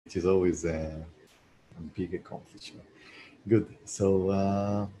which is always a big accomplishment. Good.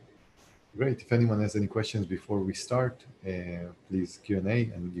 So, great. If anyone has any questions before we start, please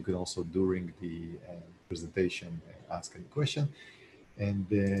Q&A, and you can also during the presentation ask any question. And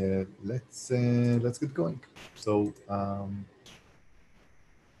let's get going. So,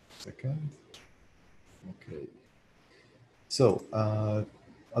 second. Okay. So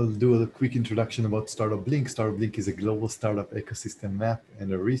I'll do a quick introduction about Startup Link. Startup Link is a global startup ecosystem map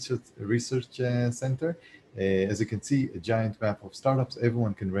and a research center. As you can see, a giant map of startups.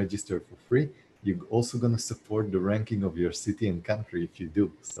 Everyone can register for free. You're also going to support the ranking of your city and country if you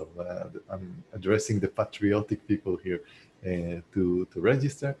do. So I'm addressing the patriotic people here to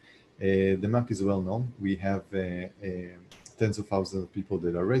register. The map is well known. We have tens of thousands of people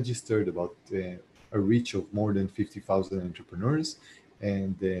that are registered, about a reach of more than 50,000 entrepreneurs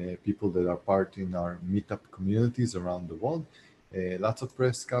and people that are part in our meetup communities around the world. Lots of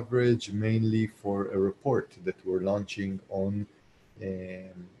press coverage, mainly for a report that we're launching on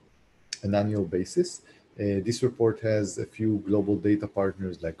an annual basis. This report has a few global data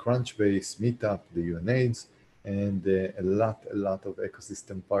partners like Crunchbase, Meetup, the UNAIDS, and a lot of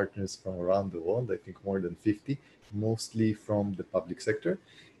ecosystem partners from around the world, I think more than 50, mostly from the public sector.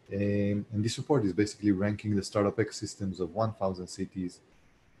 And this report is basically ranking the startup ecosystems of 1,000 cities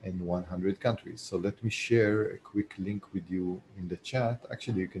and 100 countries. So let me share a quick link with you in the chat.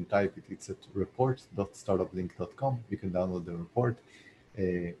 Actually, you can type it. It's at report.startuplink.com. You can download the report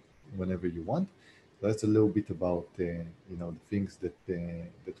whenever you want. So that's a little bit about the things that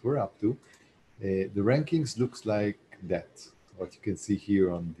we're up to. The rankings looks like that. What you can see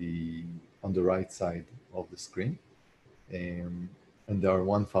here on the right side of the screen. And there are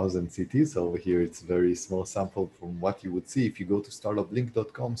 1,000 cities. Over here, it's a very small sample from what you would see. If you go to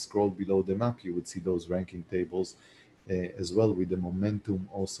startuplink.com, scroll below the map, you would see those ranking tables as well with the momentum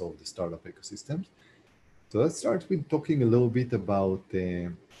also of the startup ecosystems. So let's start with talking a little bit about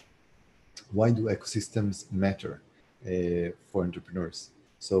why do ecosystems matter for entrepreneurs.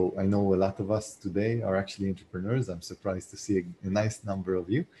 So I know a lot of us today are actually entrepreneurs. I'm surprised to see a nice number of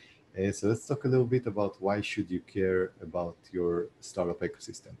you. So let's talk a little bit about why should you care about your startup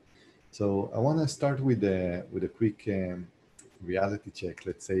ecosystem. So I want to start with a quick reality check,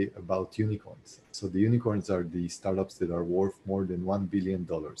 let's say, about unicorns. So the unicorns are the startups that are worth more than $1 billion.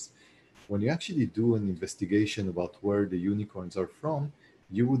 When you actually do an investigation about where the unicorns are from,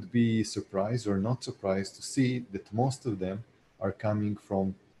 you would be surprised or not surprised to see that most of them are coming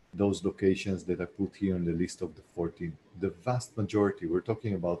from those locations that I put here on the list of the 14. The vast majority, we're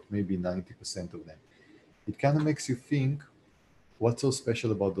talking about maybe 90% of them. It kind of makes you think, what's so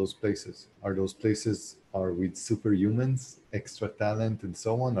special about those places? Are those places with superhumans, extra talent, and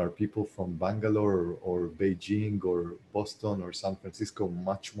so on? Are people from Bangalore or Beijing or Boston or San Francisco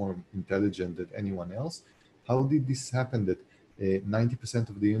much more intelligent than anyone else? How did this happen that 90%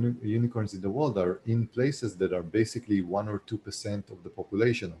 of the unicorns in the world are in places that are basically 1 or 2% of the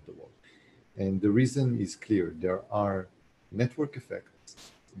population of the world? And the reason is clear. There are network effects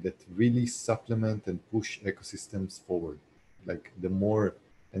that really supplement and push ecosystems forward. Like the more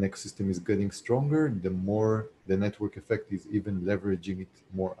an ecosystem is getting stronger, the more the network effect is even leveraging it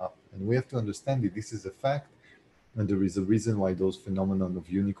more up. And we have to understand that this is a fact, and there is a reason why those phenomenon of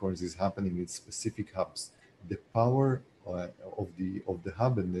unicorns is happening in specific hubs. The power of the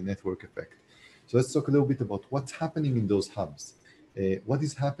hub and the network effect. So let's talk a little bit about what's happening in those hubs. What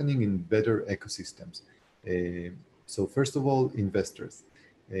is happening in better ecosystems? So first of all, investors.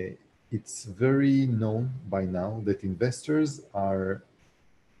 It's very known by now that investors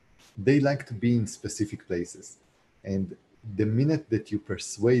they like to be in specific places. And the minute that you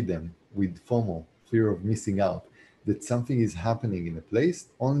persuade them with FOMO, fear of missing out, that something is happening in a place,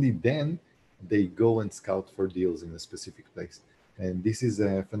 only then they go and scout for deals in a specific place. And this is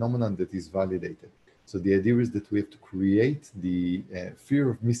a phenomenon that is validated. So the idea is that we have to create the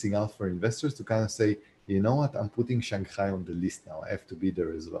fear of missing out for investors to kind of say, you know what, I'm putting Shanghai on the list now. I have to be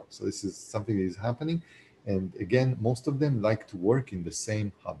there as well. So this is something that is happening. And again, most of them like to work in the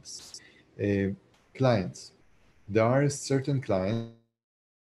same hubs. Clients. There are certain clients,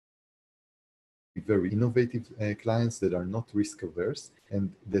 very innovative clients that are not risk averse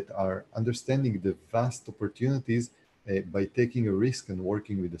and that are understanding the vast opportunities by taking a risk and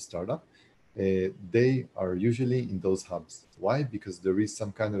working with a startup. They are usually in those hubs. Why? Because there is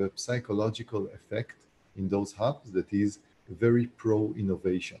some kind of a psychological effect in those hubs that is very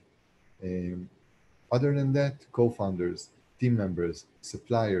pro-innovation. Other than that, co-founders, team members,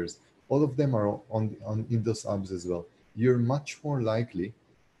 suppliers, all of them are in those hubs as well. You're much more likely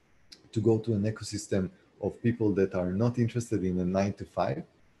to go to an ecosystem of people that are not interested in a 9 to 5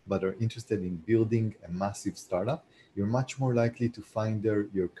 but are interested in building a massive startup, you're much more likely to find there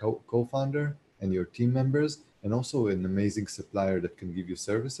your co-founder and your team members, and also an amazing supplier that can give you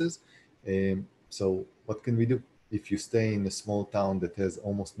services. So what can we do? If you stay in a small town that has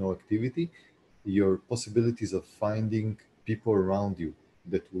almost no activity, your possibilities of finding people around you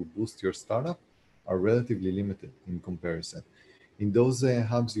that will boost your startup are relatively limited in comparison. In those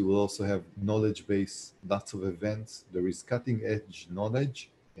hubs, you will also have knowledge base, lots of events. There is cutting edge knowledge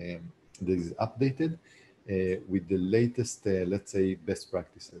that is updated with the latest, let's say, best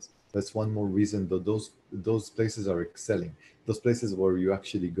practices. That's one more reason that those places are excelling. Those places where you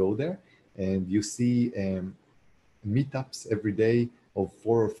actually go there and you see meetups every day of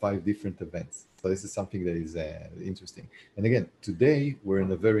 4 or 5 different events. So this is something that is interesting. And again, today we're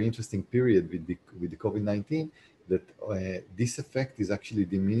in a very interesting period with the COVID-19 that this effect is actually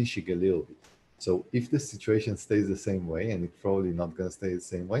diminishing a little bit. So if the situation stays the same way, and it's probably not going to stay the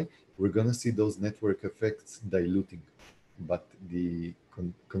same way, we're going to see those network effects diluting. But the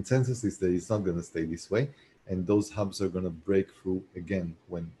consensus is that it's not going to stay this way, and those hubs are going to break through again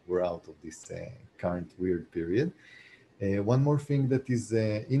when we're out of this current weird period. One more thing that is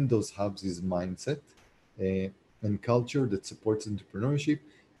in those hubs is mindset and culture that supports entrepreneurship.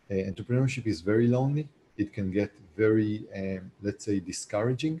 Entrepreneurship is very lonely. It can get very, let's say,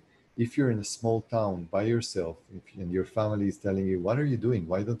 discouraging. If you're in a small town by yourself and your family is telling you, what are you doing?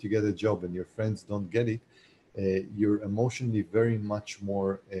 Why don't you get a job? And your friends don't get it, you're emotionally very much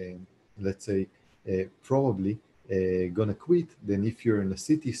more, let's say, probably gonna quit than if you're in a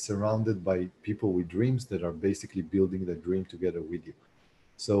city surrounded by people with dreams that are basically building the dream together with you.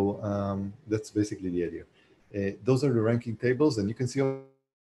 So that's basically the idea. Those are the ranking tables, and you can see over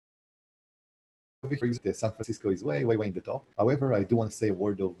here, for example, San Francisco is way, way, way in the top. However, I do want to say a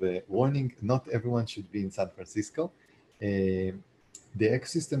word of warning. Not everyone should be in San Francisco. The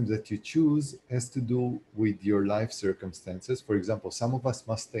ecosystem that you choose has to do with your life circumstances. For example, some of us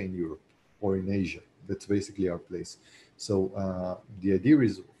must stay in Europe or in Asia. That's basically our place. So the idea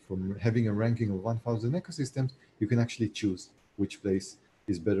is from having a ranking of 1,000 ecosystems, you can actually choose which place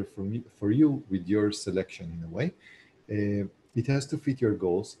is better for you with your selection in a way. It has to fit your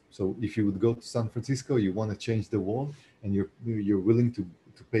goals. So if you would go to San Francisco, you want to change the world, and you're willing to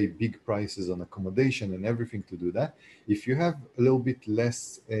pay big prices on accommodation and everything to do that. If you have a little bit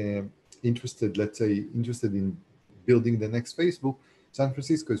less interested, let's say, interested in building the next Facebook, San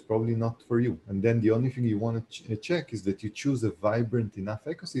Francisco is probably not for you. And then the only thing you want to check is that you choose a vibrant enough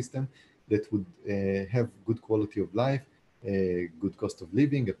ecosystem that would have good quality of life, good cost of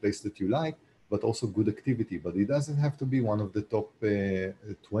living, a place that you like, but also good activity. But it doesn't have to be one of the top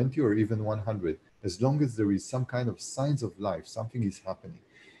 20 or even 100, as long as there is some kind of signs of life, something is happening.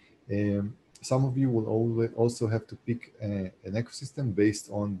 Some of you will also have to pick an ecosystem based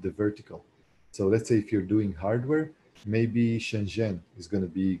on the vertical. So let's say if you're doing hardware, maybe Shenzhen is going to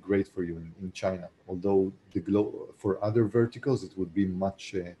be great for you in China. Although for other verticals, it would be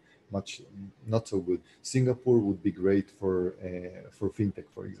much not so good. Singapore would be great for fintech,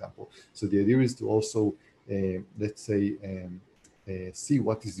 for example. So the idea is to also let's say see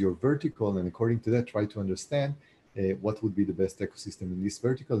what is your vertical, and according to that, try to understand what would be the best ecosystem in this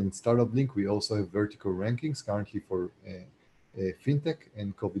vertical. In Startup Link, we also have vertical rankings currently for fintech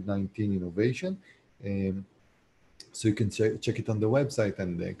and COVID-19 innovation. So you can check it on the website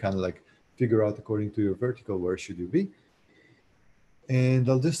and kind of like figure out according to your vertical where should you be. And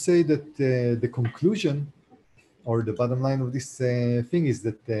I'll just say that the conclusion or the bottom line of this thing is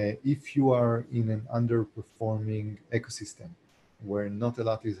that if you are in an underperforming ecosystem where not a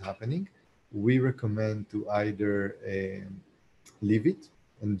lot is happening, we recommend to either leave it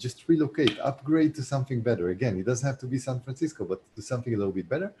and just relocate, upgrade to something better. Again, it doesn't have to be San Francisco, but to something a little bit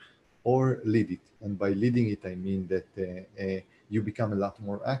better, or lead it. And by leading it, I mean that you become a lot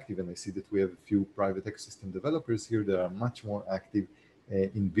more active. And I see that we have a few private ecosystem developers here that are much more active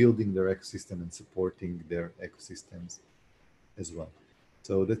in building their ecosystem and supporting their ecosystems as well.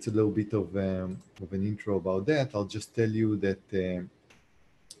 So that's a little bit of an intro about that. I'll just tell you that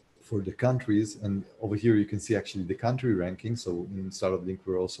for the countries, and over here you can see actually the country ranking. So in Startup Link,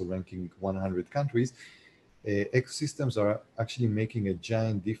 we're also ranking 100 countries. Ecosystems are actually making a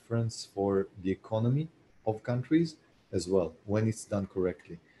giant difference for the economy of countries as well when it's done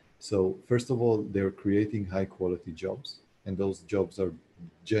correctly. So first of all, they're creating high quality jobs, and those jobs are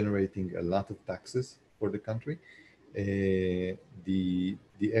generating a lot of taxes for the country. The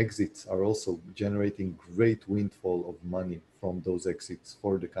exits are also generating great windfall of money from those exits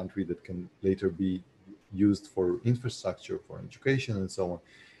for the country that can later be used for infrastructure, for education, and so on.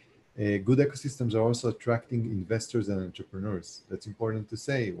 Good ecosystems are also attracting investors and entrepreneurs. That's important to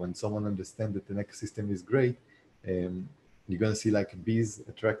say. When someone understands that an ecosystem is great, you're going to see like bees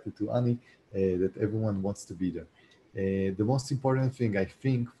attracted to honey, that everyone wants to be there. The most important thing, I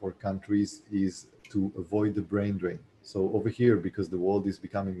think, for countries is to avoid the brain drain. So over here, because the world is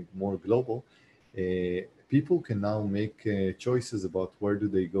becoming more global, people can now make choices about where do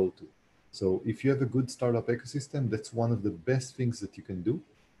they go to. So if you have a good startup ecosystem, that's one of the best things that you can do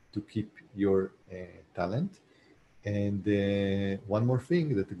to keep your talent. And one more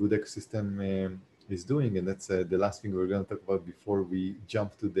thing that a good ecosystem is doing, and that's the last thing we're going to talk about before we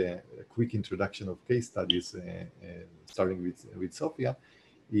jump to the quick introduction of case studies, starting with Sofia,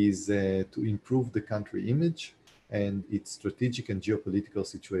 is to improve the country image and its strategic and geopolitical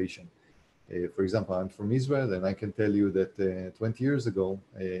situation. For example, I'm from Israel, and I can tell you that 20 years ago,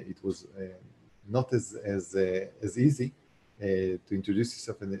 it was not as easy to introduce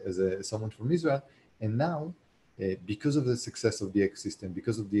yourself as someone from Israel. And now, because of the success of the ecosystem,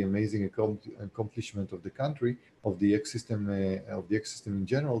 because of the amazing accomplishment of the country, of the ecosystem in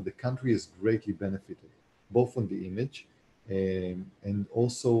general, the country has greatly benefited, both on the image and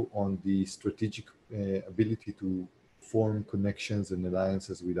also on the strategic ability to form connections and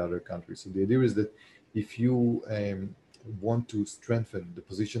alliances with other countries. So the idea is that if you want to strengthen the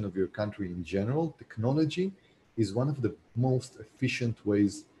position of your country in general, technology is one of the most efficient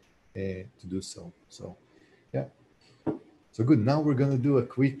ways to do so. So, yeah. So good. Now we're going to do a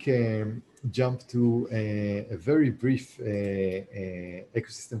quick jump to a very brief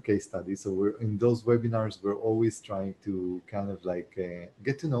ecosystem case study. So we're in those webinars, we're always trying to kind of like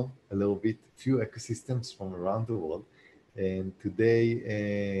get to know a little bit few ecosystems from around the world. And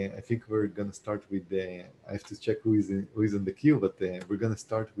today, I think we're going to start with I have to check who is in the queue, but we're going to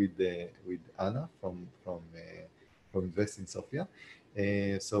start with Anna from Invest in Sofia.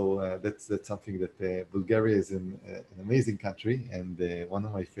 So that's something that Bulgaria is an amazing country and one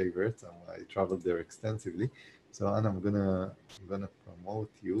of my favorites. I traveled there extensively. So Anna, I'm gonna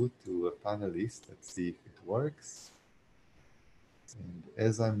promote you to a panelist. Let's see if it works. And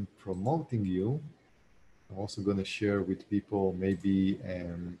as I'm promoting you, I'm also going to share with people maybe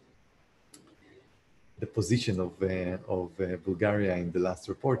the position of Bulgaria in the last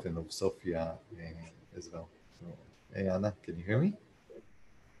report and of Sofia as well. So, hey Anna, can you hear me?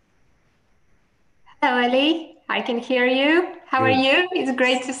 Hello, Ali. I can hear you. How are you? It's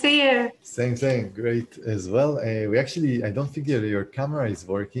great to see you. Same. Great as well. We actually, I don't think your camera is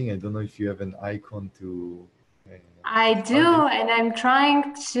working. I don't know if you have an icon to. I do, and I'm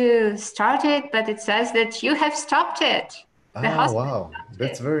trying to start it, but it says that you have stopped it. Wow.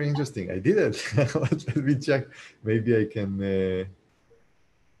 That's very interesting. I did it. Let me check. Maybe I can.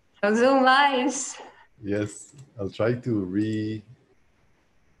 Zoom lives. Yes, I'll try to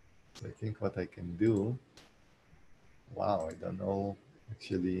I think what I can do. Wow, I don't know.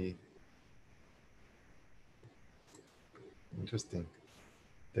 Actually, interesting.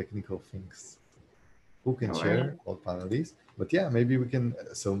 Technical things. Who can share? All panelists. But yeah, maybe we can.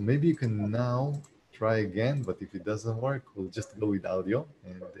 So maybe you can now try again. But if it doesn't work, we'll just go with audio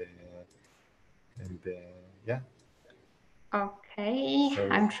and yeah. Okay, so,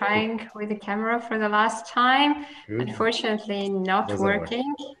 I'm trying with the camera for the last time. Good. Unfortunately, not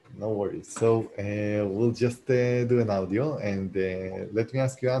working. No worries. So we'll just do an audio, and let me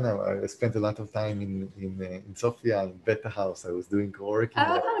ask you, Anna. I spent a lot of time in Sofia, in Beta House. I was doing co-working.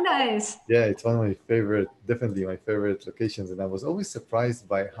 Oh, nice. Yeah, it's one of my favorite, definitely my favorite locations, and I was always surprised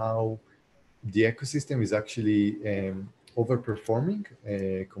by how the ecosystem is actually overperforming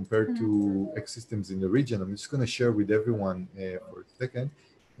compared to ecosystems in the region. I'm just going to share with everyone for a second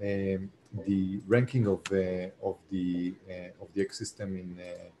the ranking of the ecosystem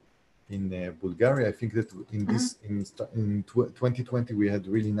in Bulgaria. I think that in 2020 we had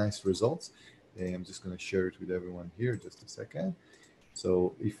really nice results. I'm just going to share it with everyone here. Just a second.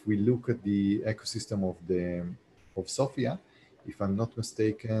 So if we look at the ecosystem of Sofia, if I'm not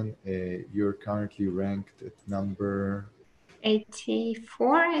mistaken, you're currently ranked at number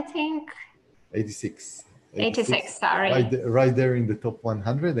 84, I think. 86. 86, sorry. Right there in the top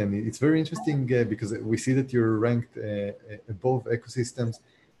 100. And it's very interesting because we see that you're ranked above ecosystems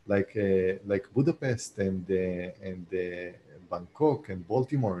like Budapest and Bangkok and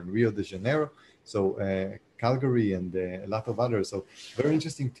Baltimore and Rio de Janeiro. So Calgary and a lot of others. So very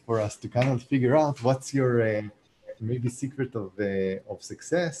interesting for us to kind of figure out what's your maybe secret of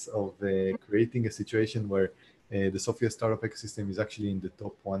success of creating a situation where the Sofia startup ecosystem is actually in the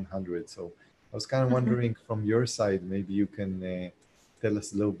top 100. So I was kind of wondering from your side, maybe you can tell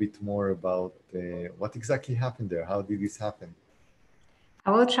us a little bit more about what exactly happened there. How did this happen? I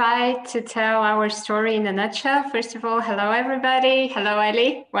will try to tell our story in a nutshell. First of all, hello, everybody. Hello,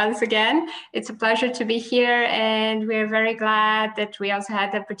 Ellie, once again. It's a pleasure to be here, and we're very glad that we also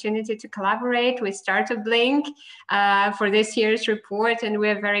had the opportunity to collaborate with Startup Link for this year's report, and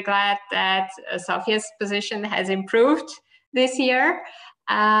we're very glad that Sofia's position has improved this year.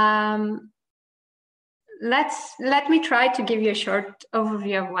 Let me try to give you a short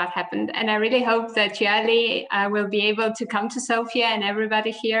overview of what happened. And I really hope that Yali will be able to come to Sofia and everybody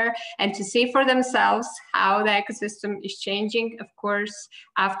here and to see for themselves how the ecosystem is changing, of course,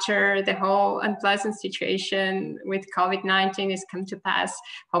 after the whole unpleasant situation with COVID-19 has come to pass,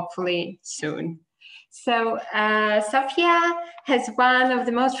 hopefully soon. So Sofia has one of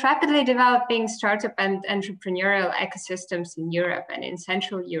the most rapidly developing startup and entrepreneurial ecosystems in Europe and in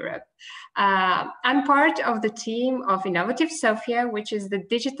Central Europe. I'm part of the team of Innovative Sofia, which is the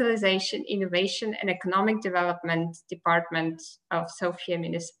digitalization, innovation, and economic development department of Sofia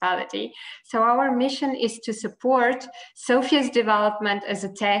municipality. So our mission is to support Sofia's development as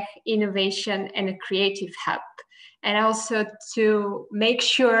a tech, innovation, and a creative hub, and also to make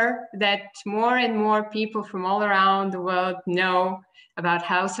sure that more and more people from all around the world know about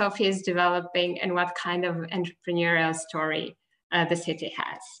how Sofia is developing and what kind of entrepreneurial story the city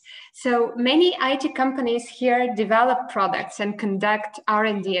has. So many IT companies here develop products and conduct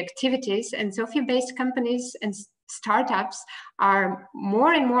R&D activities, and Sofia-based companies and startups are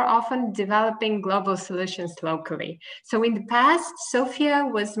more and more often developing global solutions locally. So in the past, Sofia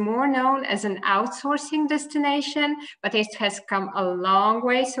was more known as an outsourcing destination, but it has come a long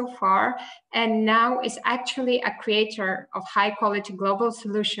way so far, and now is actually a creator of high-quality global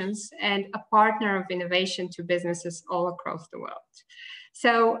solutions and a partner of innovation to businesses all across the world.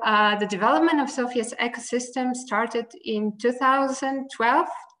 So the development of Sofia's ecosystem started in 2012,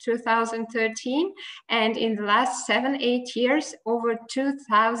 2013, and in the last 7-8 years, over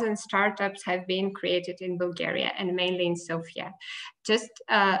 2,000 startups have been created in Bulgaria and mainly in Sofia. Just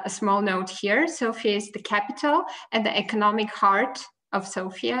a small note here, Sofia is the capital and the economic heart of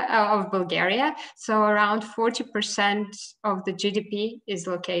Sofia, of Bulgaria. So around 40% of the GDP is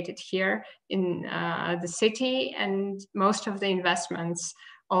located here in the city, and most of the investments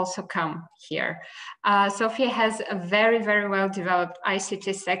also come here. Sofia has a very, very well developed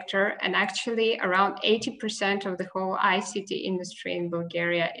ICT sector, and actually around 80% of the whole ICT industry in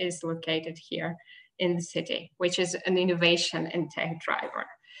Bulgaria is located here in the city, which is an innovation and tech driver.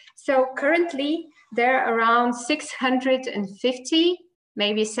 So currently there are around 650,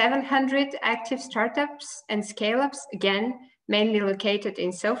 maybe 700 active startups and scale-ups, again, mainly located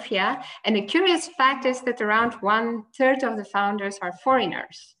in Sofia. And the curious fact is that around 1/3 of the founders are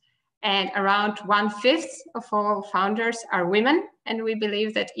foreigners, and around 1/5 of all founders are women. And we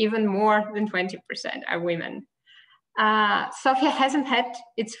believe that even more than 20% are women. Sofia hasn't had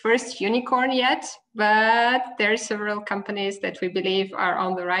its first unicorn yet, but there are several companies that we believe are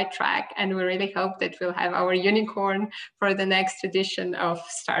on the right track, and we really hope that we'll have our unicorn for the next edition of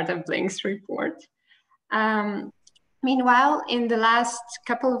Startup Link's report. Meanwhile, in the last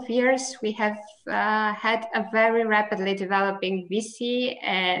couple of years, we have had a very rapidly developing VC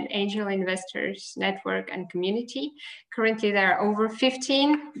and angel investors network and community. Currently, there are over 15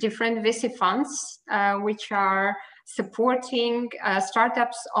 different VC funds, which are supporting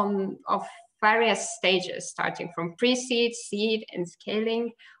startups of various stages, starting from pre-seed, seed, and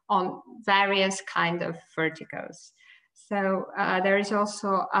scaling on various kind of verticals. So there is also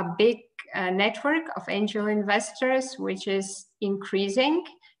a big network of angel investors, which is increasing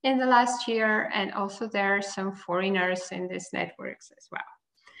in the last year, and also there are some foreigners in these networks as well.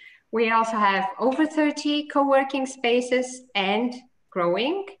 We also have over 30 co-working spaces and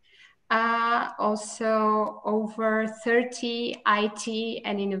growing. Also over 30 IT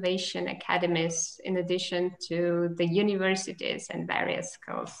and innovation academies, in addition to the universities and various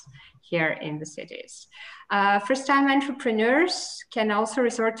schools here in the cities. First-time entrepreneurs can also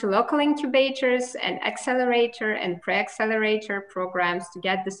resort to local incubators and accelerator and pre-accelerator programs to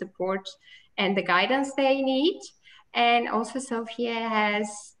get the support and the guidance they need. And also Sofia has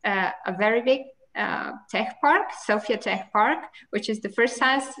a very big tech park, Sofia Tech Park, which is the first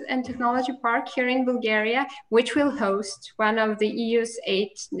science and technology park here in Bulgaria, which will host one of the EU's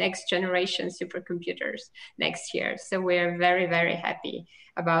 8 next generation supercomputers next year. So we're very, very happy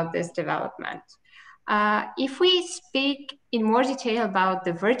about this development. If we speak in more detail about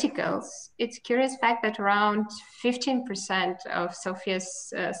the verticals, it's a curious fact that around 15% of Sofia's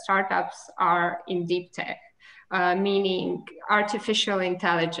startups are in deep tech. Meaning artificial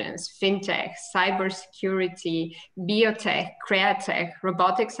intelligence, fintech, cybersecurity, biotech, createch,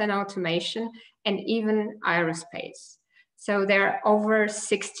 robotics and automation, and even aerospace. So there are over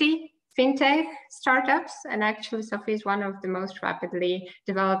 60 fintech startups, and actually Sofia is one of the most rapidly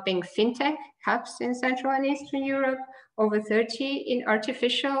developing fintech hubs in Central and Eastern Europe, over 30 in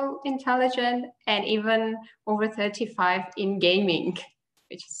artificial intelligence, and even over 35 in gaming,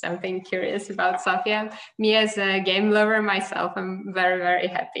 which is something curious about Sofia. Me as a game lover myself, I'm very, very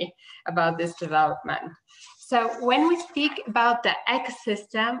happy about this development. So when we speak about the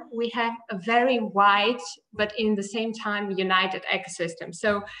ecosystem, we have a very wide, but in the same time, united ecosystem.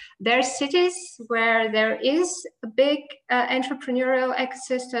 So there are cities where there is a big entrepreneurial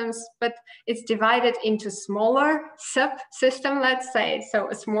ecosystems, but it's divided into smaller sub-system, let's say. So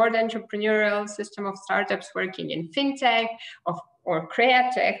a small entrepreneurial system of startups working in fintech, or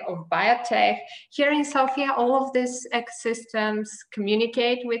createch, or biotech. Here in Sofia, all of these ecosystems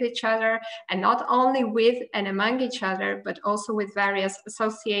communicate with each other, and not only with and among each other, but also with various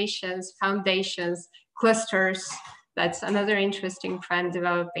associations, foundations, clusters. That's another interesting trend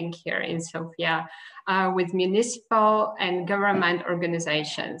developing here in Sofia, with municipal and government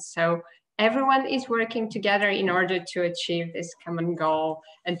organizations. So everyone is working together in order to achieve this common goal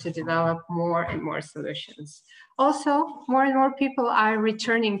and to develop more and more solutions. Also, more and more people are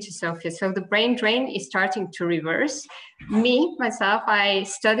returning to Sofia. So the brain drain is starting to reverse. Myself, I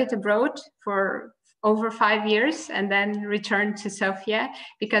studied abroad for over 5 years and then returned to Sofia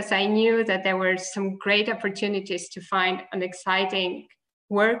because I knew that there were some great opportunities to find an exciting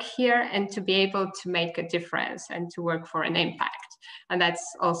work here and to be able to make a difference and to work for an impact. And that's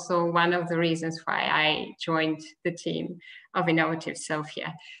also one of the reasons why I joined the team of Innovative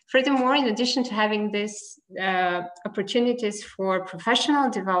Sofia. Furthermore, in addition to having these opportunities for professional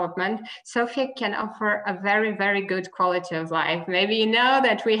development, Sofia can offer a very, very good quality of life. Maybe you know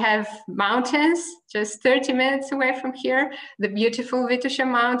that we have mountains just 30 minutes away from here, the beautiful Vitosha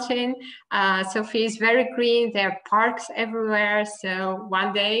mountain. Sofia is very green, there are parks everywhere. So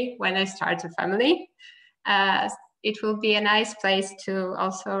one day when I start a family, it will be a nice place to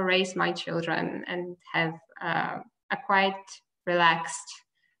also raise my children and have a quite relaxed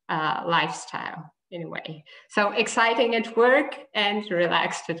lifestyle in a way. So exciting at work and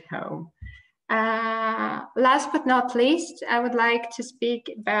relaxed at home. Last but not least, I would like to speak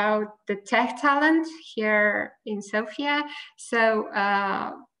about the tech talent here in Sofia. So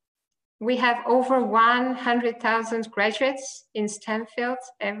we have over 100,000 graduates in STEM fields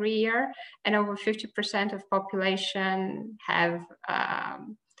every year, and over 50% of population have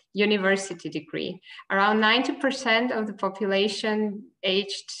university degree. Around 90% of the population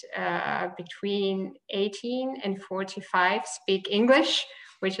aged between 18 and 45 speak English,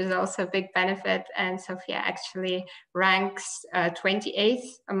 which is also a big benefit. And Sofia actually ranks 28th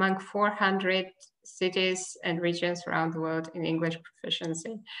among 400 cities and regions around the world in English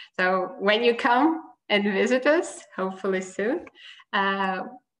proficiency. So when you come and visit us, hopefully soon,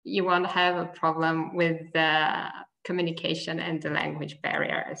 you won't have a problem with the communication and the language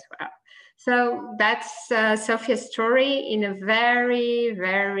barrier as well. So that's Sofia's story in a very,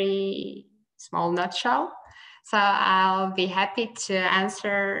 very small nutshell. So I'll be happy to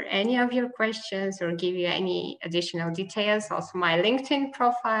answer any of your questions or give you any additional details. Also, my LinkedIn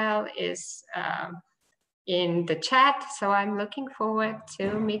profile is in the chat. So I'm looking forward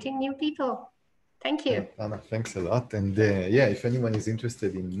to meeting new people. Thank you. Anna, thanks a lot. And yeah, if anyone is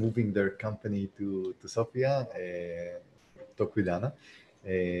interested in moving their company to Sofia, talk with Anna.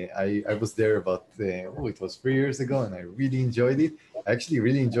 I was there about, it was 3 years ago, and I really enjoyed it. I actually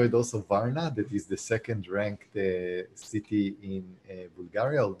really enjoyed also Varna, that is the second ranked city in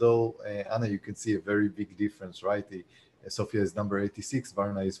Bulgaria. Although, Anna, you can see a very big difference, right? Sofia is number 86,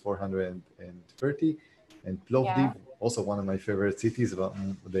 Varna is 430. And Plovdiv, also one of my favorite cities, about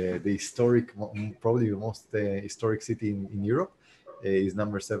the historic, probably the most historic city in Europe, is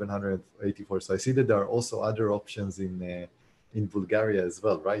number 784. So I see that there are also other options in Bulgaria as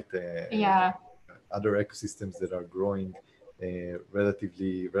well, right? Other ecosystems that are growing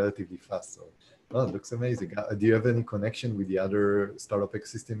relatively fast. So, oh, it looks amazing. Do you have any connection with the other startup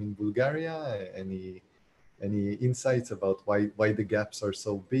ecosystem in Bulgaria? Any insights about why the gaps are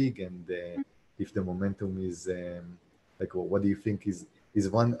so big, and if the momentum is like, what do you think is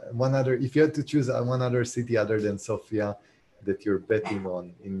one other, if you had to choose one other city other than Sofia that you're betting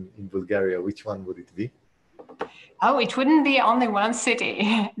on in Bulgaria, which one would it be? Oh, it wouldn't be only one city,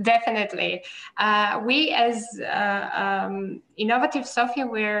 definitely. We as Innovative Sofia,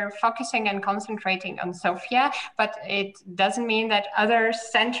 we're focusing and concentrating on Sofia, but it doesn't mean that other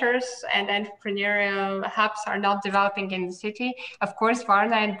centers and entrepreneurial hubs are not developing in the city. Of course,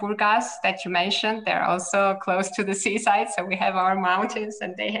 Varna and Burgas that you mentioned, they're also close to the seaside, so we have our mountains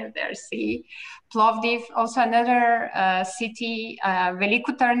and they have their sea. Plovdiv, also another city,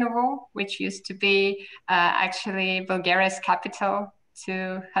 Veliko Tarnovo, which used to be actually Bulgaria's capital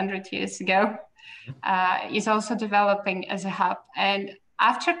 200 years ago, is also developing as a hub. And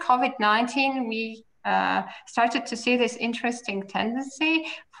after COVID-19, we started to see this interesting tendency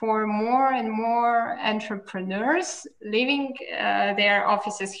for more and more entrepreneurs leaving their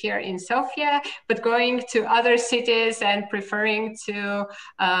offices here in Sofia, but going to other cities and preferring to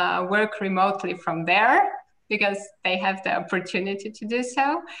work remotely from there, because they have the opportunity to do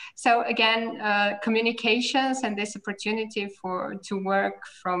so. So again, communications and this opportunity to work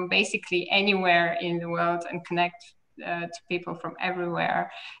from basically anywhere in the world and connect to people from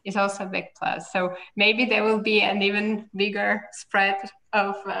everywhere is also a big plus. So maybe there will be an even bigger spread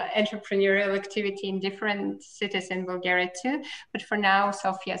of entrepreneurial activity in different cities in Bulgaria too. But for now,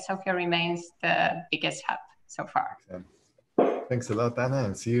 Sofia remains the biggest hub so far. Thanks a lot, Anna,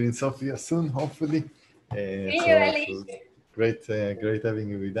 and see you in Sofia soon, hopefully. See you, Ali. Great having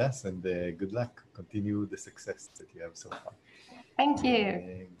you with us, and good luck. Continue the success that you have so far. Thank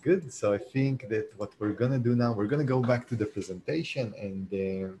you. Good. So I think that what we're going to do now, we're going to go back to the presentation and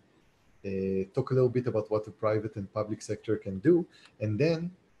talk a little bit about what the private and public sector can do. And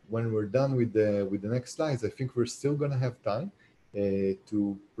then when we're done with the next slides, I think we're still going to have time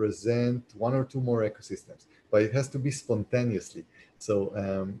to present one or two more ecosystems, but it has to be spontaneously. So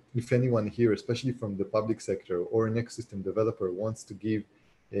if anyone here, especially from the public sector or an ecosystem developer, wants to give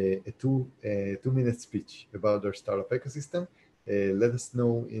a two-minute speech about their startup ecosystem, let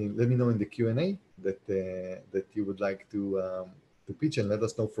me know in the Q&A that you would like to pitch, and let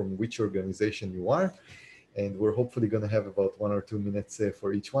us know from which organization you are. And we're hopefully going to have about 1 or 2 minutes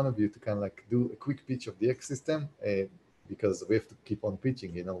for each one of you to kind of like do a quick pitch of the ecosystem, because we have to keep on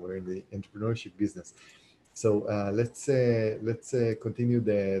pitching. We're in the entrepreneurship business. So let's continue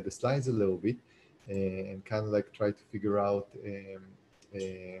the slides a little bit and kind of like try to figure out.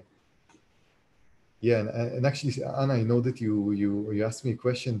 And actually, Anna, I know that you asked me a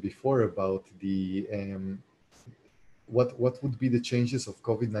question before about the what would be the changes of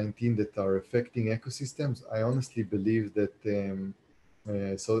COVID-19 that are affecting ecosystems. I honestly believe that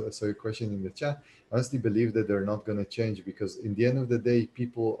so your question in the chat. I honestly believe that they're not going to change, because in the end of the day,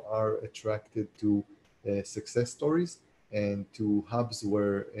 people are attracted to success stories and to hubs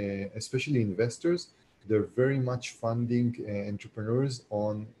where, especially investors, they're very much funding entrepreneurs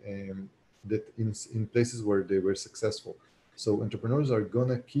on that in places where they were successful. So entrepreneurs are going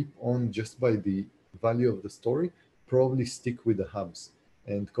to keep on, just by the value of the story, probably stick with the hubs.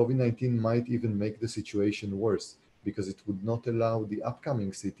 And COVID-19 might even make the situation worse, because it would not allow the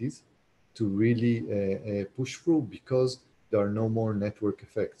upcoming cities to really push through, because there are no more network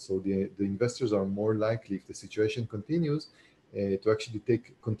effects. So the investors are more likely, if the situation continues, to actually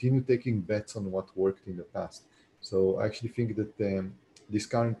continue taking bets on what worked in the past. So I actually think that this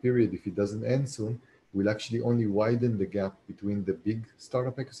current period, if it doesn't end soon, will actually only widen the gap between the big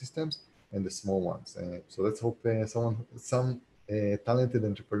startup ecosystems and the small ones. So let's hope some talented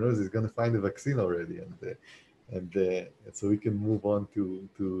entrepreneurs is going to find a vaccine already, and so we can move on to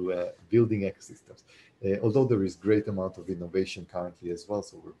building ecosystems. Although there is great amount of innovation currently as well,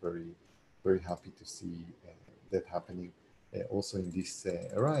 so we're very, very happy to see that happening also in this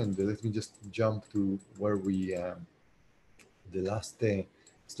era. And let me just jump to where we, the last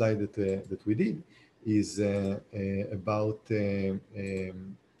slide that we did is about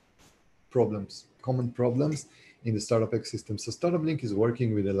common problems in the startup ecosystem. So Startup Link is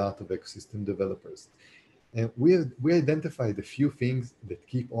working with a lot of ecosystem developers. And we identified a few things that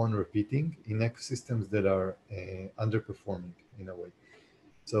keep on repeating in ecosystems that are underperforming in a way.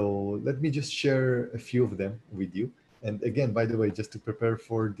 So let me just share a few of them with you. And again, by the way, just to prepare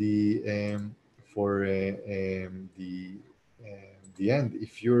for the end,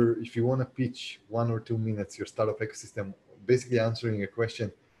 if you want to pitch 1 or 2 minutes your startup ecosystem, basically answering a question,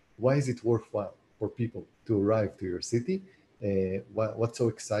 why is it worthwhile for people to arrive to your city? What's so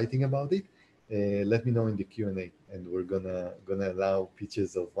exciting about it? Let me know in the Q&A, and we're gonna allow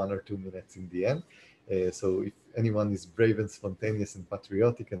pitches of 1 or 2 minutes in the end. So if anyone is brave and spontaneous and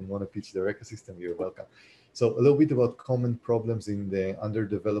patriotic and want to pitch their ecosystem, you're welcome. So a little bit about common problems in the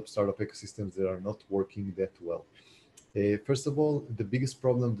underdeveloped startup ecosystems that are not working that well. First of all, the biggest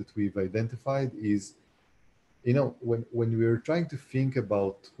problem that we've identified is, when we're trying to think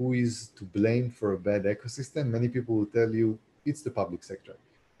about who is to blame for a bad ecosystem, many people will tell you it's the public sector,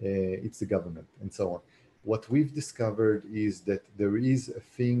 it's the government, and so on. What we've discovered is that there is a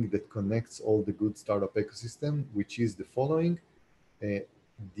thing that connects all the good startup ecosystem, which is the following: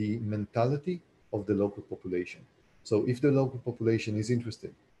 the mentality of the local population. So if the local population is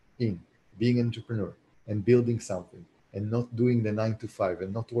interested in being an entrepreneur and building something and not doing the 9 to 5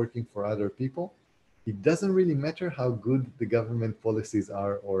 and not working for other people, it doesn't really matter how good the government policies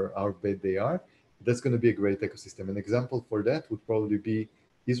are or how bad they are. That's going to be a great ecosystem. An example for that would probably be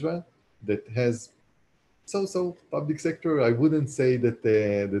Israel, that has so public sector. I wouldn't say that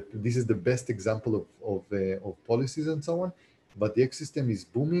this is the best example of policies and so on, but the ecosystem is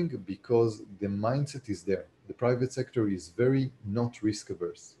booming because the mindset is there. The private sector is very not risk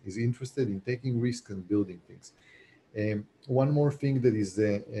averse, is interested in taking risk and building things. One more thing that is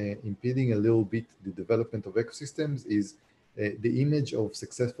impeding a little bit the development of ecosystems is the image of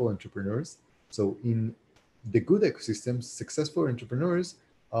successful entrepreneurs. So in the good ecosystems, successful entrepreneurs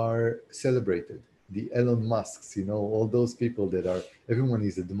are celebrated. The Elon Musks, all those people that everyone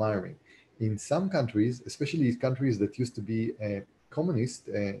is admiring. In some countries, especially countries that used to be communist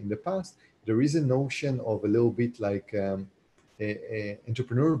in the past, there is a notion of a little bit like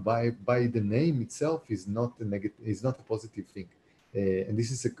entrepreneur by the name itself is not a positive thing. And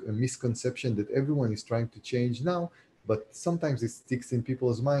this is a misconception that everyone is trying to change now, but sometimes it sticks in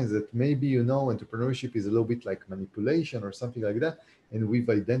people's minds that maybe, entrepreneurship is a little bit like manipulation or something like that. And we've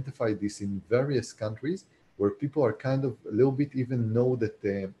identified this in various countries where people are kind of a little bit even know that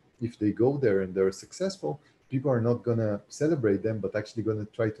if they go there and they're successful, people are not going to celebrate them, but actually going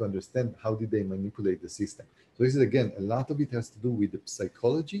to try to understand how did they manipulate the system. So this is, again, a lot of it has to do with the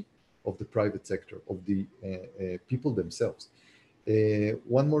psychology of the private sector, of the people themselves.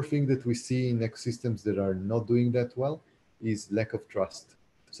 One more thing that we see in ecosystems that are not doing that well is lack of trust.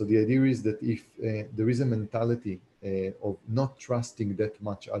 So the idea is that if there is a mentality of not trusting that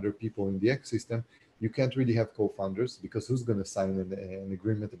much other people in the ecosystem, you can't really have co-founders, because who's going to sign an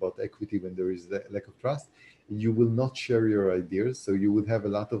agreement about equity when there is a lack of trust? You will not share your ideas. So you would have a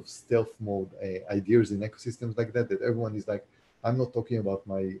lot of stealth mode ideas in ecosystems like that everyone is like, I'm not talking about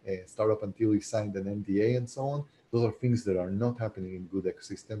my startup until we signed an NDA and so on. Those are things that are not happening in good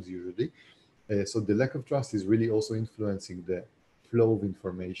ecosystems usually. So the lack of trust is really also influencing the flow of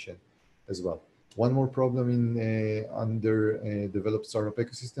information as well. One more problem in underdeveloped startup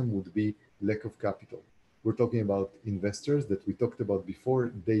ecosystem would be lack of capital. We're talking about investors that we talked about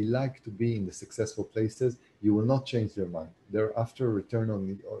before. They like to be in the successful places. You will not change their mind. They're after return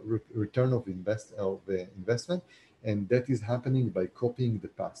of investment, and that is happening by copying the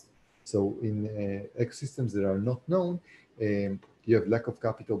past. So in ecosystems that are not known, you have lack of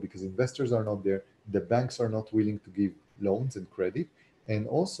capital because investors are not there. The banks are not willing to give loans and credit, and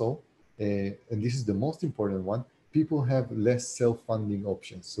also, and this is the most important one, people have less self-funding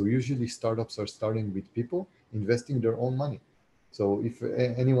options. So usually startups are starting with people investing their own money. So if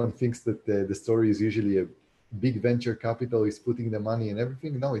anyone thinks that the story is usually a big venture capital is putting the money and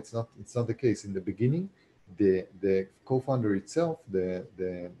everything, no, it's not. It's not the case. In the beginning, the co-founder itself, the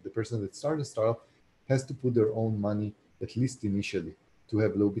person that started the startup, has to put their own money, at least initially, to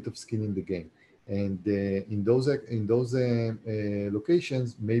have a little bit of skin in the game. And in those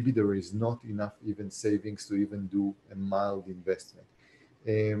locations, maybe there is not enough even savings to even do a mild investment.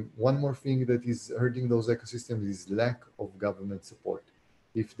 One more thing that is hurting those ecosystems is lack of government support.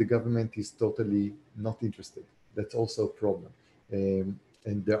 If the government is totally not interested, that's also a problem.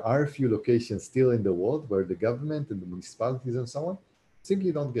 And there are a few locations still in the world where the government and the municipalities and so on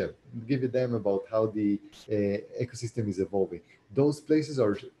simply don't give a damn about how the ecosystem is evolving. Those places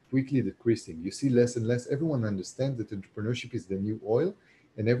are quickly decreasing. You see less and less. Everyone understands that entrepreneurship is the new oil,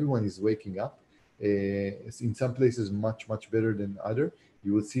 and everyone is waking up. In some places, much better than other.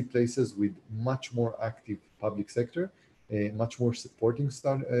 You will see places with much more active public sector, much more supporting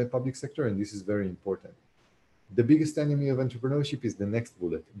public sector, and this is very important. The biggest enemy of entrepreneurship is the next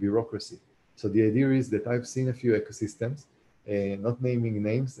bullet, bureaucracy. So the idea is that I've seen a few ecosystems, not naming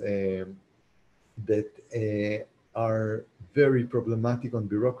names, that are very problematic on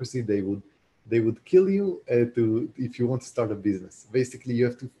bureaucracy. They would kill you if you want to start a business. Basically, you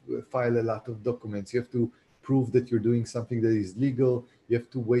have to file a lot of documents. You have to prove that you're doing something that is legal. You have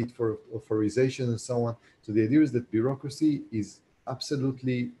to wait for authorization and so on. So the idea is that bureaucracy is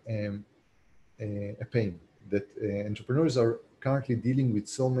absolutely a pain, that entrepreneurs are currently dealing with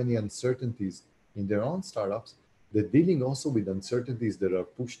so many uncertainties in their own startups, that dealing also with uncertainties that are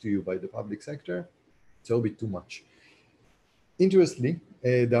pushed to you by the public sector, it's a little bit too much. Interestingly,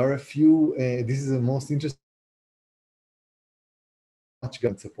 there are a few, this is the most interesting, much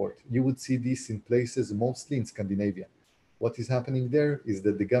government support. You would see this in places mostly in Scandinavia. what is happening there is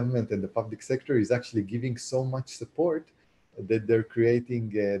that the government and the public sector is actually giving so much support that they're creating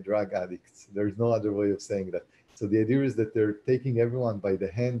drug addicts. There's no other way of saying that. So the idea is that they're taking everyone by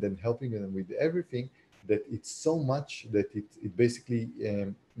the hand and helping them with everything, that it's so much that it basically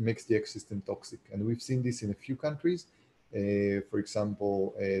makes the ecosystem toxic. And we've seen this in a few countries, for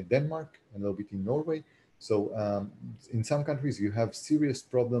example, Denmark, and a little bit in Norway. So in some countries, you have serious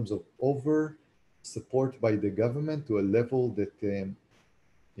problems of over support by the government to a level that,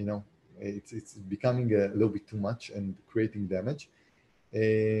 you know, it's becoming a little bit too much and creating damage.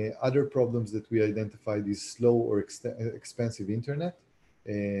 Other problems that we identified is slow or expensive internet.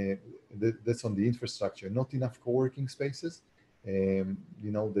 That's on the infrastructure, not enough co-working spaces.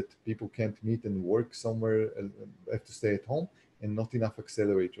 You know, that people can't meet and work somewhere, have to stay at home, and not enough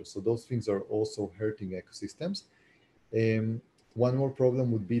accelerators. So those things are also hurting ecosystems. One more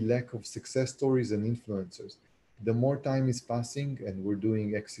problem would be lack of success stories and influencers. The more time is passing and we're doing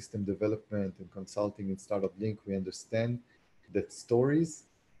ecosystem development and consulting in Startup Link, we understand that stories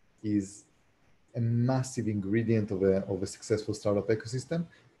is a massive ingredient of a successful startup ecosystem.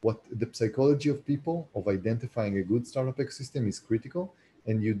 What the psychology of people of identifying a good startup ecosystem is critical,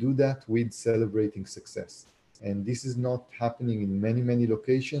 and you do that with celebrating success. And this is not happening in many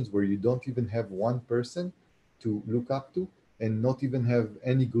locations where you don't even have one person to look up to and not even have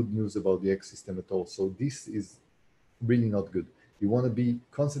any good news about the ecosystem at all. So this is really not good. You want to be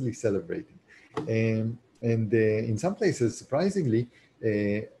constantly celebrating. And in some places, surprisingly,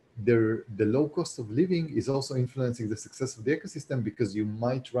 the low cost of living is also influencing the success of the ecosystem, because you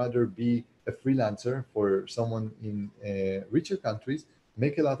might rather be a freelancer for someone in richer countries,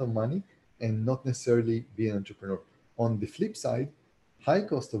 make a lot of money, and not necessarily be an entrepreneur. On the flip side, high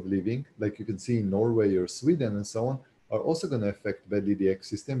cost of living, like you can see in Norway or Sweden and so on, are also going to affect badly the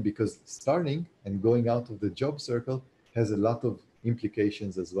ecosystem, because starting and going out of the job circle has a lot of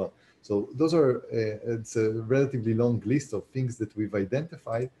implications as well. So those are, it's a relatively long list of things that we've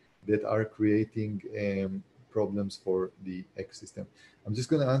identified that are creating problems for the ecosystem. I'm just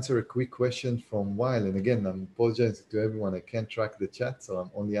going to answer a quick question from Weil. And again, I'm apologizing to everyone. I can't track the chat, so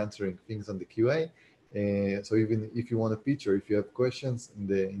I'm only answering things on the QA. So even if you want a pitch or if you have questions in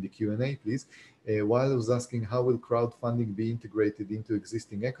the Q&A, please. Weil was asking, how will crowdfunding be integrated into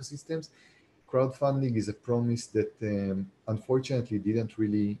existing ecosystems? Crowdfunding is a promise that unfortunately didn't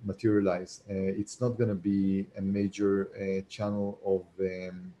really materialize. It's not going to be a major channel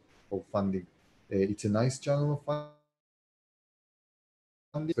of funding. It's a nice channel of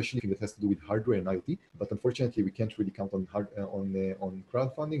funding, especially if it has to do with hardware and IoT. But unfortunately, we can't really count on on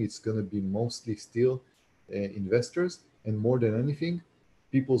crowdfunding. It's going to be mostly still investors, and more than anything,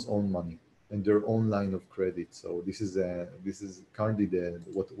 people's own money and their own line of credit. So this is currently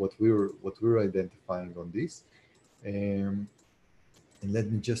what we're identifying on this. And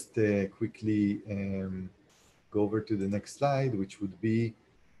let me just quickly go over to the next slide, which would be,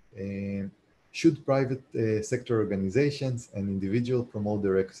 should private sector organizations and individuals promote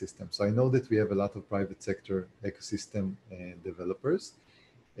their ecosystem? So I know that we have a lot of private sector ecosystem developers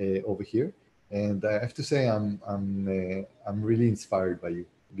over here, and I have to say I'm really inspired by you,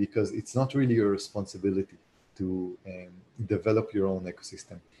 because it's not really your responsibility to develop your own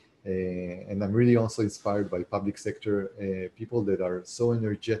ecosystem. And I'm really also inspired by public sector people that are so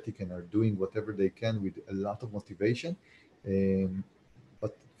energetic and are doing whatever they can with a lot of motivation.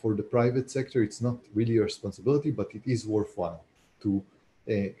 But for the private sector, it's not really your responsibility, but it is worthwhile to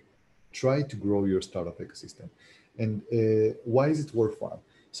try to grow your startup ecosystem. And why is it worthwhile?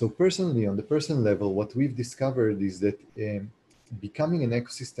 So personally, on the personal level, what we've discovered is that becoming an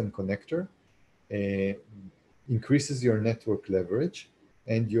ecosystem connector increases your network leverage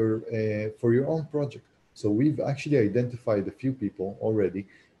and for your own project. So we've actually identified a few people already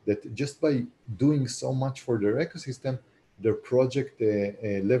that just by doing so much for their ecosystem, their project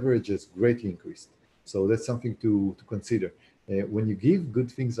leverage has greatly increased. So that's something to consider. When you give,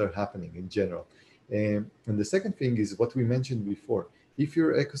 good things are happening in general. And the second thing is what we mentioned before. If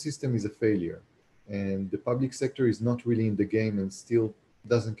your ecosystem is a failure and the public sector is not really in the game and still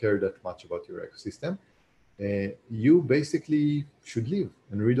doesn't care that much about your ecosystem, you basically should leave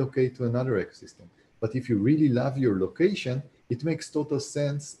and relocate to another ecosystem. But if you really love your location, it makes total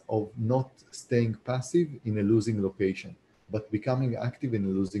sense of not staying passive in a losing location, but becoming active in a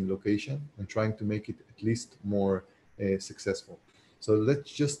losing location and trying to make it at least more successful. So let's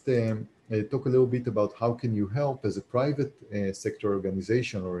just talk a little bit about how can you help as a private sector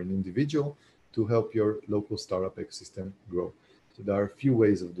organization or an individual to help your local startup ecosystem grow. So there are a few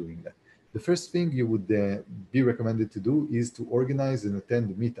ways of doing that. The first thing you would be recommended to do is to organize and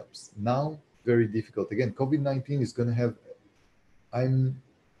attend meetups. Now, very difficult. Again, COVID-19 is going to have I'm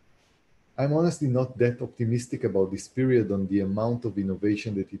honestly not that optimistic about this period on the amount of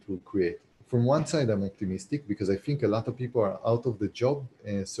innovation that it will create. From one side, I'm optimistic because I think a lot of people are out of the job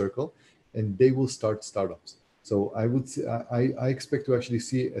circle and they will start startups. So I would say, I expect to actually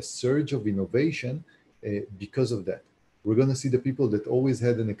see a surge of innovation because of that. We're going to see the people that always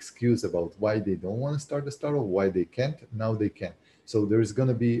had an excuse about why they don't want to start a startup, why they can't, now they can. So there's going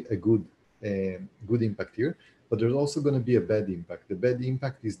to be a good impact here. But there's also going to be a bad impact. The bad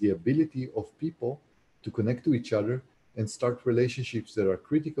impact is the ability of people to connect to each other and start relationships that are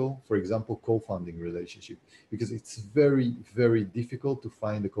critical, for example, co-founding relationship, because it's very, very difficult to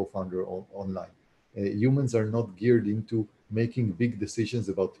find a co-founder online. Humans are not geared into making big decisions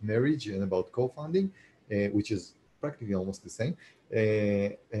about marriage and about co-founding, which is practically almost the same,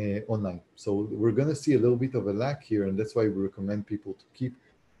 online. So we're going to see a little bit of a lack here, and that's why we recommend people to keep,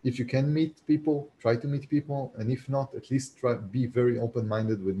 if you can meet people, try to meet people, and if not, at least try be very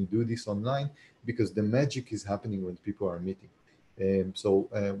open-minded when you do this online, because the magic is happening when people are meeting. So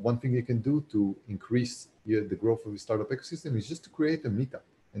one thing you can do to increase the growth of the startup ecosystem is just to create a meetup,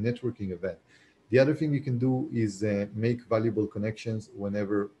 a networking event. The other thing you can do is make valuable connections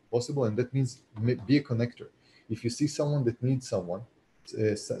whenever possible, and that means be a connector. If you see someone that needs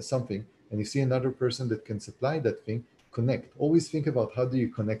something, and you see another person that can supply that thing, connect. Always think about how do you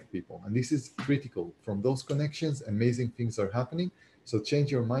connect people, and this is critical. From those connections, amazing things are happening. So change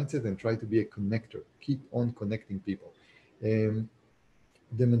your mindset and try to be a connector. Keep on connecting people.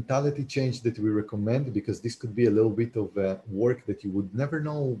 The mentality change that we recommend, because this could be a little bit of work that you would never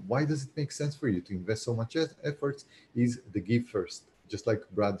know why does it make sense for you to invest so much efforts, is the give first. Just like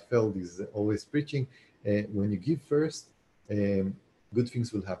Brad Feld is always preaching, when you give first, good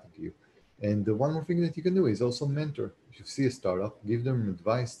things will happen to you. And the one more thing that you can do is also mentor. If you see a startup, give them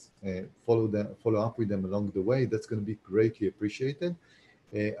advice, follow up with them along the way. That's going to be greatly appreciated.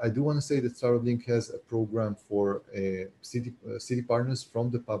 I do want to say that Startup Link has a program for city partners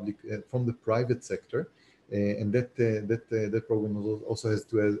from the public, from the private sector, and that program also has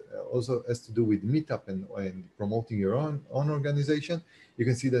to do with Meetup and promoting your own organization. You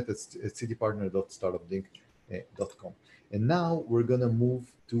can see that at citypartner.startuplink.com. And now we're gonna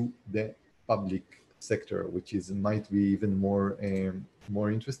move to the public sector, which might be even more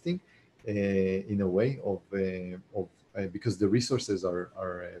interesting in a way of because the resources are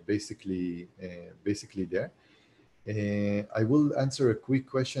basically there. I will answer a quick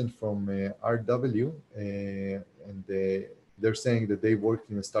question from RW, and they're saying that they worked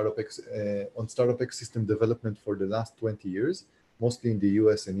in a on startup ecosystem development for the last 20 years, mostly in the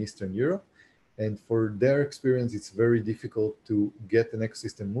US and Eastern Europe. And for their experience, it's very difficult to get an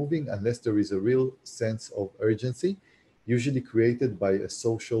ecosystem moving unless there is a real sense of urgency, usually created by a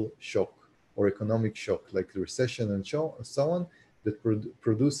social shock or economic shock, like the recession and so on, that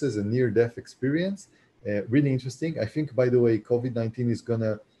produces a near-death experience. Really interesting. I think, by the way, COVID-19 is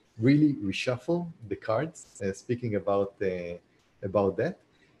gonna really reshuffle the cards. Speaking about that,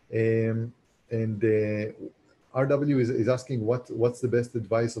 and RW is asking what's the best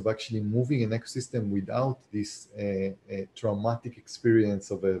advice of actually moving an ecosystem without this traumatic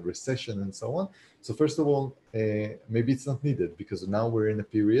experience of a recession and so on. So first of all, maybe it's not needed, because now we're in a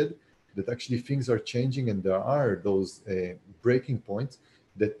period that actually things are changing, and there are those breaking points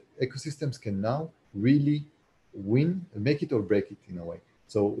that ecosystems can now really win, make it or break it in a way.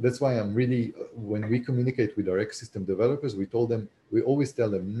 So that's why I'm really, when we communicate with our ecosystem developers, we always tell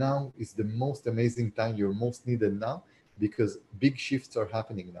them, now is the most amazing time, you're most needed now, because big shifts are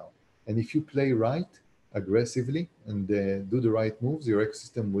happening now. And if you play right, aggressively, and do the right moves, your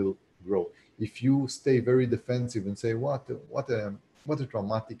ecosystem will grow. If you stay very defensive and say, what a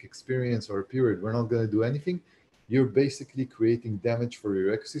traumatic experience or a period, we're not going to do anything, you're basically creating damage for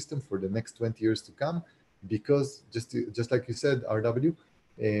your ecosystem for the next 20 years to come, because just like you said, RW,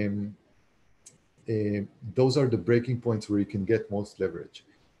 those are the breaking points where you can get most leverage.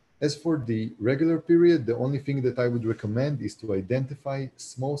 As for the regular period, the only thing that I would recommend is to identify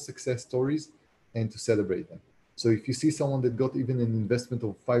small success stories and to celebrate them. So if you see someone that got even an investment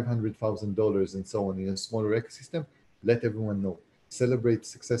of $500,000 and so on in a smaller ecosystem, let everyone know. Celebrate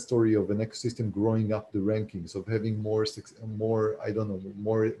success story of an ecosystem growing up the rankings, of having more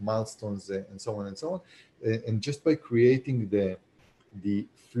milestones and so on and so on. And just by creating the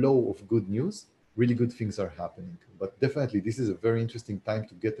flow of good news, really good things are happening. But definitely, this is a very interesting time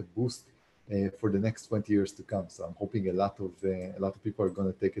to get a boost for the next 20 years to come. So I'm hoping a lot of people are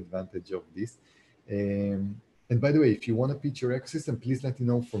going to take advantage of this. And by the way, if you want to pitch your ecosystem, please let me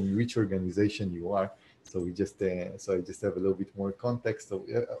know from which organization you are, So we just so I just have a little bit more context. So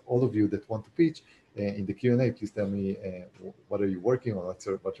all of you that want to pitch in the Q&A, please tell me what are you working on,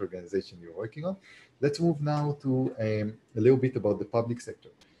 what organization you're working on. Let's move now to a little bit about the public sector.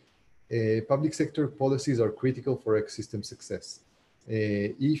 Public sector policies are critical for ecosystem success.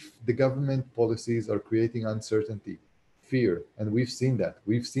 If the government policies are creating uncertainty, fear, and we've seen that.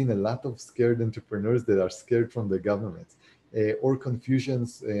 We've seen a lot of scared entrepreneurs that are scared from the government, or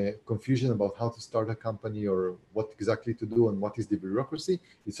confusion about how to start a company or what exactly to do and what is the bureaucracy,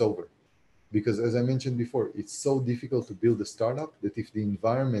 it's over. Because as I mentioned before, it's so difficult to build a startup that if the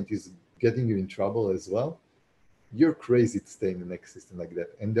environment is getting you in trouble as well, you're crazy to stay in an ecosystem like that.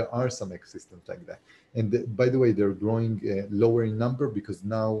 And there are some ecosystems like that. And by the way, they're growing lower in number because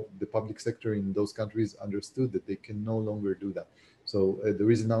now the public sector in those countries understood that they can no longer do that. So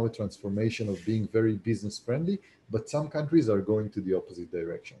there is now a transformation of being very business friendly, but some countries are going to the opposite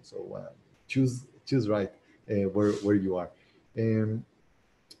direction. So choose right where you are.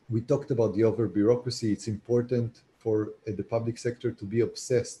 We talked about the over bureaucracy. It's important for the public sector to be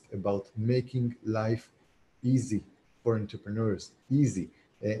obsessed about making life easy for entrepreneurs, easy.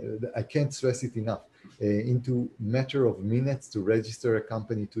 I can't stress it enough. Into matter of minutes to register a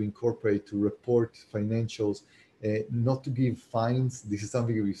company, to incorporate, to report financials, not to give fines. This is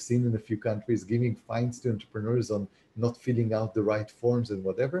something we've seen in a few countries, giving fines to entrepreneurs on not filling out the right forms and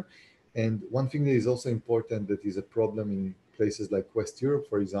whatever. And one thing that is also important that is a problem in places like West Europe,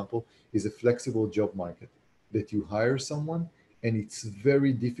 for example, is a flexible job market, that you hire someone and it's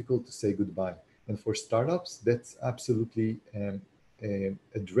very difficult to say goodbye. And for startups, that's absolutely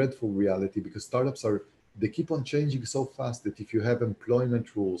a dreadful reality, because startups they keep on changing so fast that if you have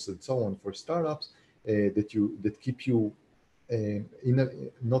employment rules and so on for startups that keep you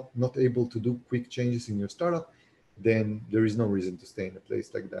not able to do quick changes in your startup, then there is no reason to stay in a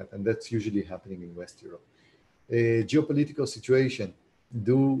place like that. And that's usually happening in West Europe. Geopolitical situation.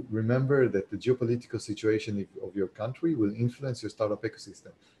 Do remember that the geopolitical situation of your country will influence your startup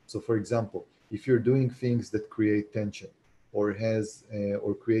ecosystem. So for example, if you're doing things that create tension or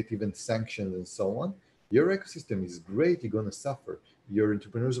or create even sanctions and so on, your ecosystem is great, you're going to suffer. Your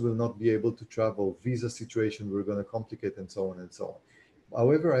entrepreneurs will not be able to travel, visa situation we're going to complicate, and so on and so on.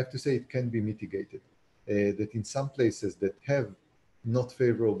 However, I have to say it can be mitigated. That in some places that have not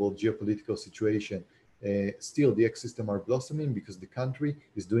favorable geopolitical situation, still the ecosystem are blossoming because the country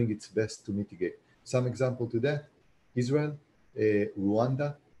is doing its best to mitigate. Some example to that: Israel,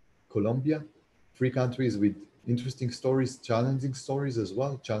 Rwanda, Colombia, 3 countries with interesting stories, challenging stories as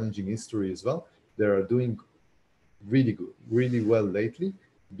well, challenging history as well. They are doing really good, really well lately,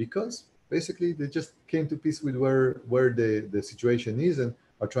 because basically they just came to peace with where the situation is and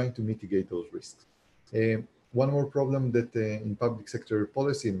are trying to mitigate those risks. One more problem that in public sector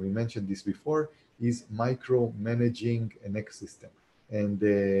policy, and we mentioned this before, is micromanaging an ecosystem. And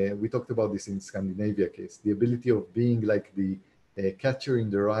we talked about this in Scandinavia case, the ability of being like the catcher in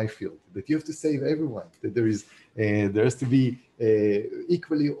the rye field, that you have to save everyone, that there has to be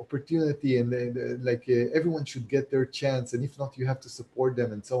equally opportunity, and everyone should get their chance, and if not, you have to support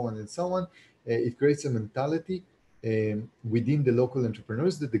them, and so on and so on. It creates a mentality within the local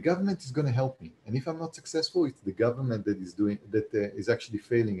entrepreneurs that the government is going to help me, and if I'm not successful, it's the government that is actually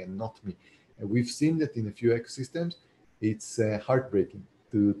failing and not me. And we've seen that in a few ecosystems. It's heartbreaking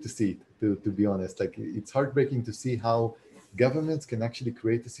to see it, to be honest. Like, it's heartbreaking to see how governments can actually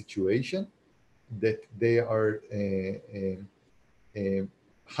create a situation that they are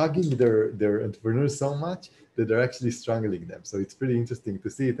hugging their entrepreneurs so much that they're actually strangling them. So it's pretty interesting to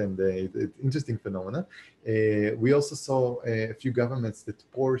see it, and it's interesting phenomena. We also saw a few governments that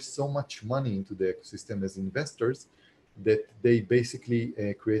pour so much money into the ecosystem as investors that they basically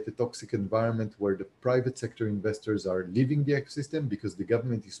create a toxic environment where the private sector investors are leaving the ecosystem because the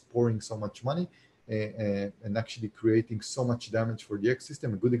government is pouring so much money and actually creating so much damage for the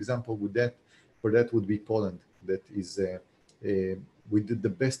ecosystem. A good example for that would be Poland, that is with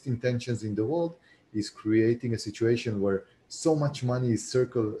the best intentions in the world, is creating a situation where so much money is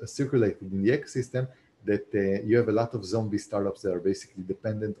circulated in the ecosystem that you have a lot of zombie startups that are basically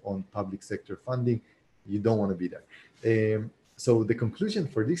dependent on public sector funding. You don't want to be there. So the conclusion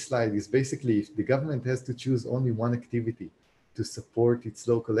for this slide is basically, if the government has to choose only one activity to support its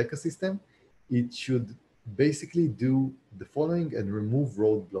local ecosystem, it should basically do the following and remove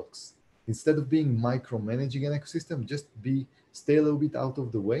roadblocks. Instead of being micromanaging an ecosystem, just stay a little bit out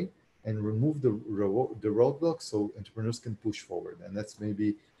of the way and remove the roadblocks so entrepreneurs can push forward. And that's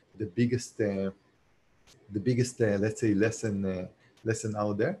maybe the biggest let's say lesson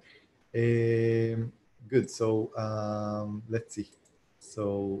out there. Good. So let's see.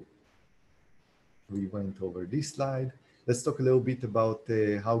 So we went over this slide. Let's talk a little bit about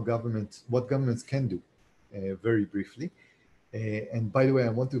what governments can do very briefly. And by the way, I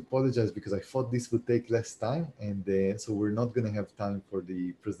want to apologize because I thought this would take less time, and so we're not going to have time for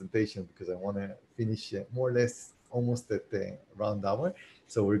the presentation because I want to finish more or less almost at around hour.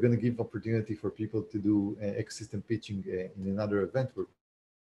 So we're going to give opportunity for people to do ecosystem pitching in another event. We're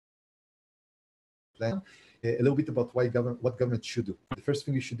planning a little bit about what government should do. The first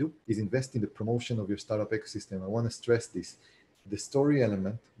thing you should do is invest in the promotion of your startup ecosystem. I want to stress this. The story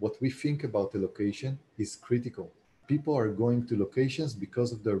element, what we think about the location, is critical. People are going to locations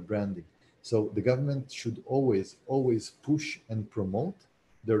because of their branding. So the government should always push and promote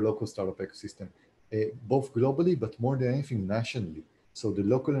their local startup ecosystem, both globally, but more than anything, nationally. So the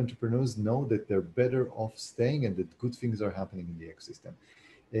local entrepreneurs know that they're better off staying and that good things are happening in the ecosystem.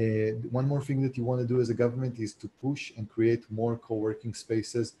 One more thing that you want to do as a government is to push and create more co-working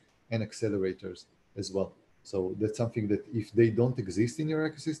spaces and accelerators as well. So that's something that if they don't exist in your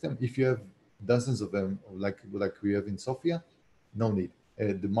ecosystem, if you have dozens of them, like we have in Sofia, no need.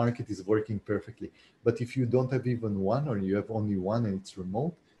 The market is working perfectly. But if you don't have even one, or you have only one and it's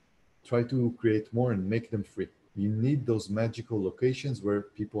remote, try to create more and make them free. You need those magical locations where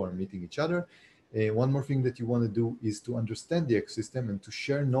people are meeting each other. One more thing that you want to do is to understand the ecosystem and to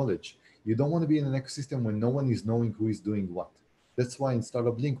share knowledge. You don't want to be in an ecosystem when no one is knowing who is doing what. That's why in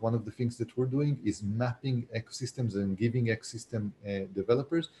Startup Link, one of the things that we're doing is mapping ecosystems and giving ecosystem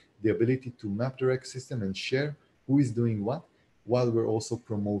developers the ability to map their ecosystem and share who is doing what, while we're also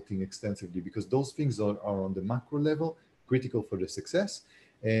promoting extensively, because those things are on the macro level critical for the success.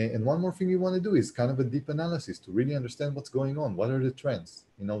 And one more thing you want to do is kind of a deep analysis to really understand what's going on. What are the trends?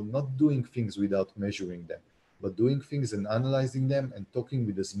 Not doing things without measuring them, but doing things and analyzing them and talking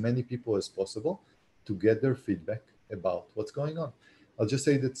with as many people as possible to get their feedback about what's going on. I'll just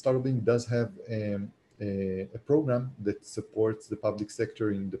say that Startup Link does have a program that supports the public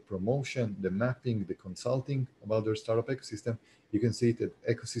sector in the promotion, the mapping, the consulting about their startup ecosystem. You can see it at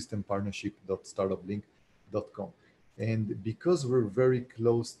ecosystempartnership.startuplink.com. And because we're very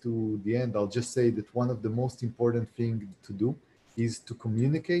close to the end, I'll just say that one of the most important things to do is to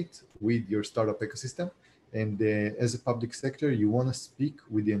communicate with your startup ecosystem. And as a public sector, you want to speak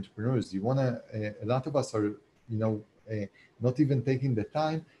with the entrepreneurs. You want to, a lot of us are, not even taking the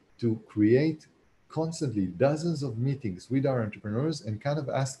time to create constantly dozens of meetings with our entrepreneurs and kind of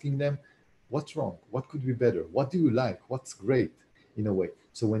asking them, what's wrong? What could be better? What do you like? What's great? In a way.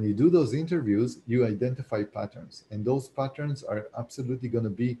 So when you do those interviews, you identify patterns, and those patterns are absolutely going to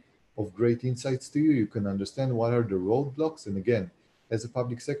be of great insights to you. You can understand what are the roadblocks. And again, as a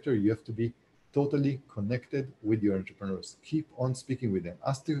public sector, you have to be totally connected with your entrepreneurs. Keep on speaking with them.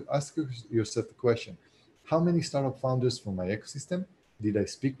 Ask yourself the question, how many startup founders from my ecosystem did I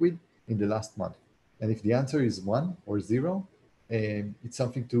speak with in the last month? And if the answer is 1 or 0, it's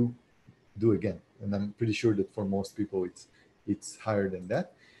something to do again. And I'm pretty sure that for most people, it's higher than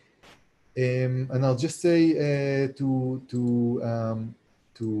that. And I'll just say to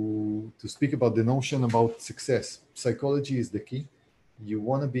speak about the notion about success. Psychology is the key. You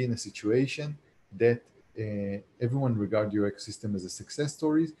want to be in a situation that everyone regard your ecosystem as a success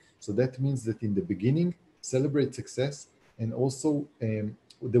story. So that means that in the beginning, celebrate success. And also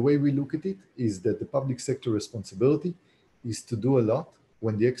the way we look at it is that the public sector responsibility is to do a lot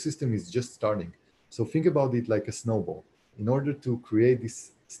when the ecosystem is just starting. So think about it like a snowball. In order to create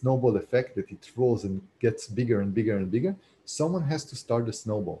this snowball effect that it rolls and gets bigger and bigger and bigger, someone has to start the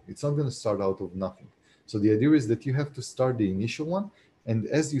snowball. It's not going to start out of nothing. So the idea is that you have to start the initial one, and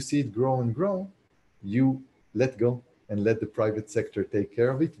as you see it grow and grow, you let go and let the private sector take care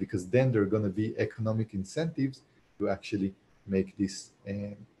of it, because then there are going to be economic incentives to actually make this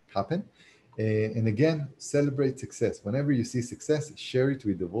happen. And again, celebrate success. Whenever you see success, share it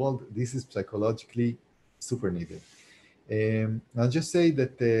with the world. This is psychologically super needed. I'll just say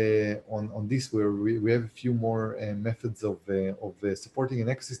that on this, we have a few more methods of supporting an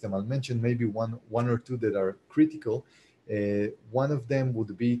ecosystem. I'll mention maybe one or two that are critical. One of them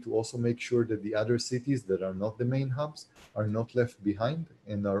would be to also make sure that the other cities that are not the main hubs are not left behind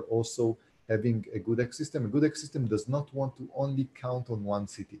and are also having a good ecosystem. A good ecosystem does not want to only count on one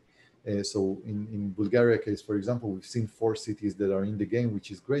city. So in Bulgaria case, for example, we've seen 4 cities that are in the game,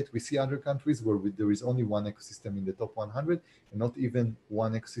 which is great. We see other countries where there is only one ecosystem in the top 100 and not even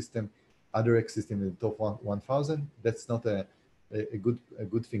one other ecosystem in the top 1,000. That's not a good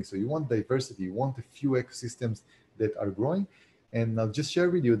thing. So you want diversity. You want a few ecosystems that are growing. And I'll just share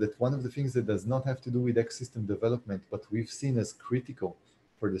with you that one of the things that does not have to do with ecosystem development, but we've seen as critical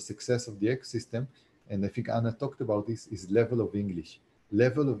for the success of the ecosystem, and I think Anna talked about this, is level of English.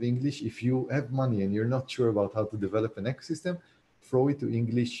 level of English. If you have money and you're not sure about how to develop an ecosystem, throw it to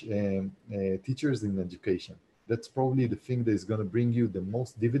English teachers in education. That's probably the thing that is going to bring you the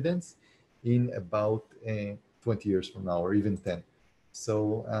most dividends in about 20 years from now, or even 10.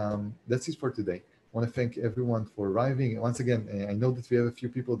 So that's it for today. I want to thank everyone for arriving. Once again, I know that we have a few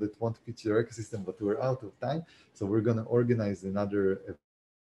people that want to pitch their ecosystem, but we're out of time. So we're going to organize another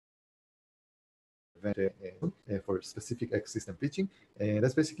event for specific ecosystem pitching. And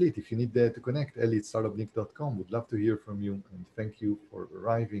that's basically it. If you need to connect, Eli@startuplink.com. Would love to hear from you. And thank you for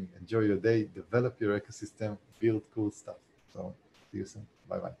arriving. Enjoy your day. Develop your ecosystem. Build cool stuff. So see you soon.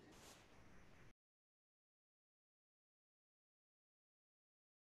 Bye-bye.